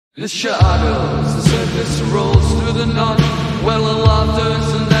The shadows, the surface rolls through the night, well the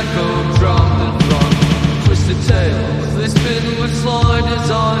laughter's an echo drummed and flung. Twisted tales, they spin with sly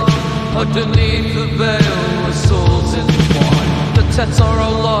design, underneath the veil with souls intertwined. The texts are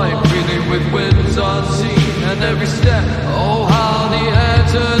alive, breathing with winds unseen, and every step, oh how the air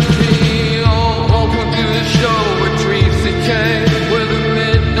turns me. Oh, welcome to the show where dreams decay, where the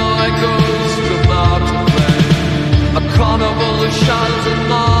midnight ghosts come out to play. A carnival of shadows and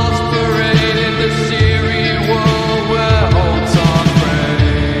masquerade in the eerie world where hearts are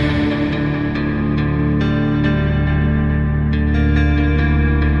frayed.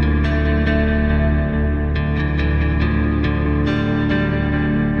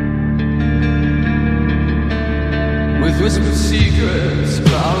 With whispered secrets,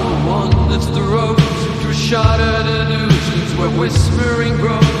 power wanders the roads through shattered illusions where whispering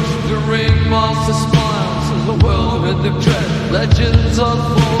grows. The ringmaster smiles and the whirlwind of dread. Legends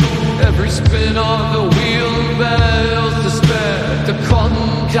unfold, every spin of the wheel veils despair. The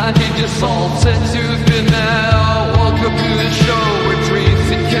cotton candy dissolves into thin air. Welcome to the show